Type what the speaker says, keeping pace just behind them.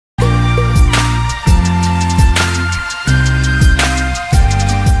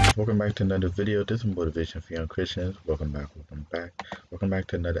Welcome back to another video. This is Motivation for Young Christians. Welcome back. Welcome back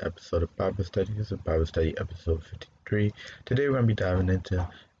to another episode of Bible Study. This is Bible Study episode 53. Today we're going to be diving into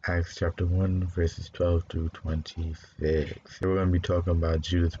Acts chapter 1 verses 12 through 26. We're going to be talking about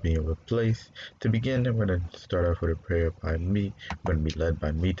Judas being replaced. To begin, we're going to start off with a prayer by me. We're going to be led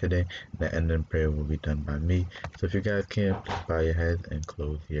by me today. The ending prayer will be done by me. So if you guys can, please bow your heads and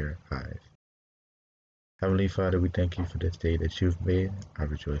close your eyes. Heavenly Father, we thank you for this day that you've made. I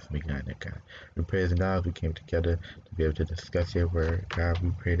rejoice in behind it, God. We praise God we came together to be able to discuss your word. God, we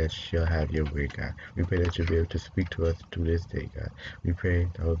pray that you'll have your way, God. We pray that you'll be able to speak to us through this day, God. We pray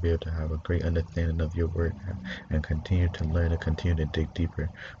that we'll be able to have a great understanding of your word, God, and continue to learn and continue to dig deeper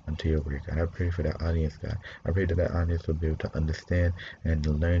into your word, God. I pray for that audience, God. I pray that that audience will be able to understand and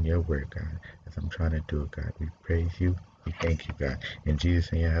to learn your word, God, as I'm trying to do it, God. We praise you. We thank you, God. In Jesus'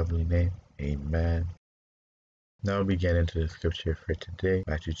 and your heavenly name, amen. Now we get into the scripture for today,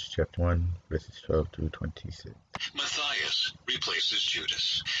 Matthew chapter 1, verses 12 through 26. Matthias replaces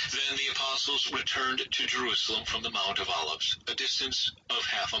Judas. Then the apostles returned to Jerusalem from the Mount of Olives, a distance of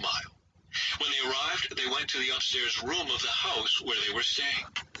half a mile. When they arrived, they went to the upstairs room of the house where they were staying.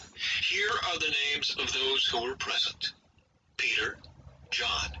 Here are the names of those who were present: Peter,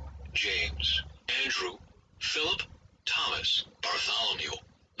 John, James, Andrew, Philip, Thomas, Bartholomew,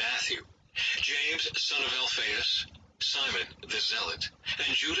 Matthew, James, son of Alphaeus, Simon the zealot,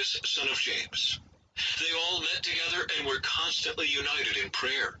 and Judas, son of James. They all met together and were constantly united in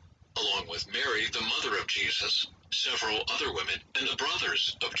prayer, along with Mary, the mother of Jesus, several other women, and the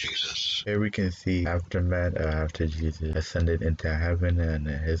brothers of Jesus. Here we can see after Jesus ascended into heaven and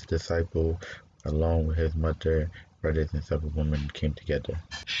his disciple, along with his mother, brothers, and several women came together.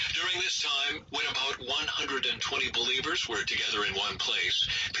 During this time, when about 120 believers were together in one place,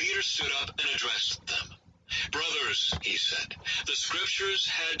 Peter stood up and addressed them. "Brothers," he said, "the scriptures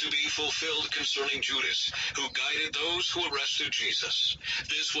had to be fulfilled concerning Judas, who guided those who arrested Jesus.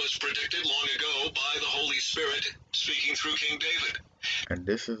 This was predicted long ago by the Holy Spirit, speaking through King David." And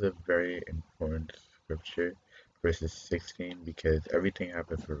this is a very important scripture, verses 16, because everything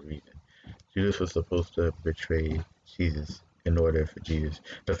happened for a reason. Judas was supposed to betray Jesus in order for Jesus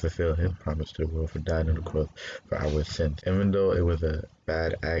to fulfill his promise to the world for dying on the cross for our sins. Even though it was a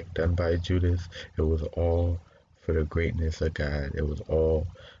bad act done by Judas, it was all for the greatness of God. It was all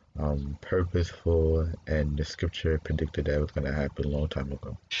purposeful, and the scripture predicted that it was going to happen a long time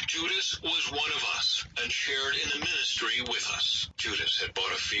ago. Judas was one of us and shared in the ministry with us. Judas had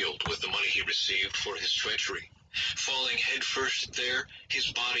bought a field with the money he received for his treachery. Falling headfirst there,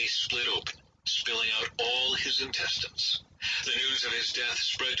 his body split open, spilling out all his intestines. The news of his death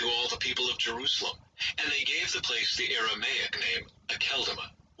spread to all the people of Jerusalem, and they gave the place the Aramaic name Akeldama,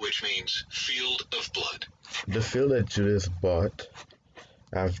 which means field of blood. The field that Judas bought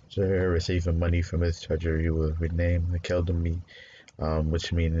after receiving money from his treasury was renamed Akeldama,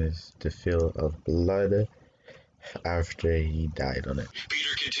 which means the field of blood, after he died on it.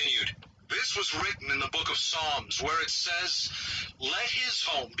 Peter continued, "This was written in the book of Psalms, where it says, 'Let his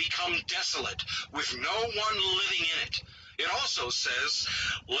home become desolate, with no one living in it.' It also says,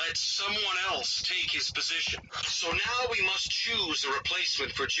 'Let someone else take his position.' So now we must choose a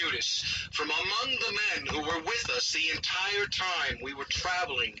replacement for Judas from among the men who were with us the entire time we were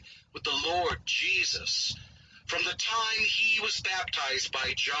traveling with the Lord Jesus. From the time he was baptized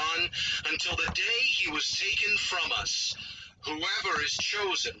by John until the day he was taken from us. Whoever is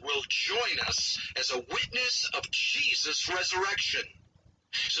chosen will join us as a witness of Jesus' resurrection."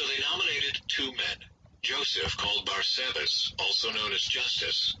 So they nominated two men, Joseph, called Barsabbas, also known as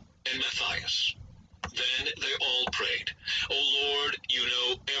Justus, and Matthias. Then they all prayed, "O Lord, you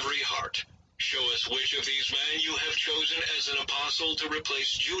know every heart. Show us which of these men you have chosen as an apostle to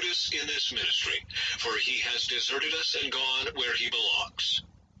replace Judas in this ministry, for he has deserted us and gone where he belongs."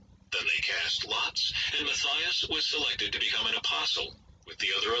 Then they cast lots, and Matthias was selected to become an apostle with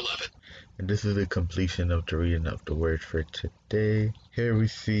the other 11. And this is the completion of the reading of the word for today. Here we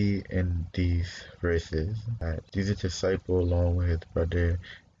see in these verses that Jesus' disciple, along with his brother,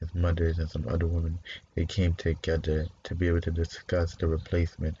 his mothers, and some other women, they came together to be able to discuss the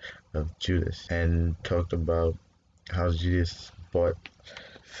replacement of Judas, and talked about how Jesus bought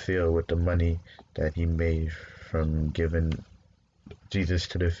field with the money that he made from giving Jesus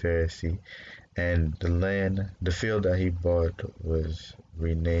to the Pharisee, and the field that he bought was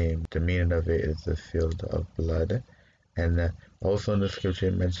renamed. The meaning of it is the field of blood. And also in the scripture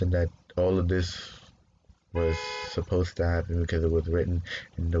it mentioned that all of this was supposed to happen because it was written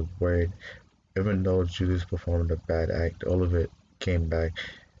in the word. Even though Judas performed a bad act, all of it came back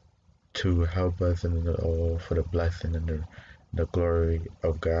to help us and all for the blessing and the the glory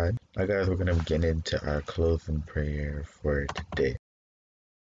of God. Now, guys, we're going to get into our closing prayer for today.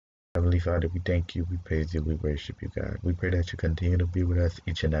 Heavenly Father, we thank you, we praise you, we worship you, God. We pray that you continue to be with us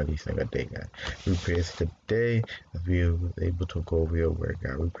each and every single day, God. We pray it's today as we are able to go over your word,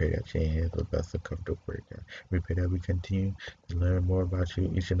 God. We pray that your hands will bless the comfortable word, God. We pray that we continue to learn more about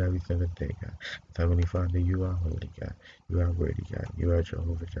you each and every single day, God. Heavenly Father, you are holy, God. You are worthy, God. You are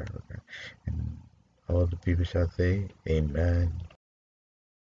Jehovah Jireh, God. And all the people shall say, Amen.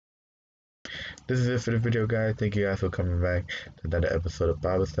 This is it for the video, guys. Thank you guys for coming back to another episode of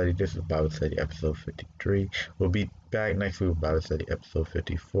Bible Study. This is Bible Study episode 53. We'll be back next week with Bible Study episode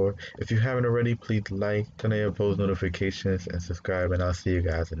 54. If you haven't already, please like, turn on your post notifications, and subscribe. And I'll see you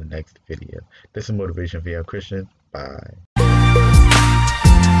guys in the next video. This is Motivation for Young Christians. Bye.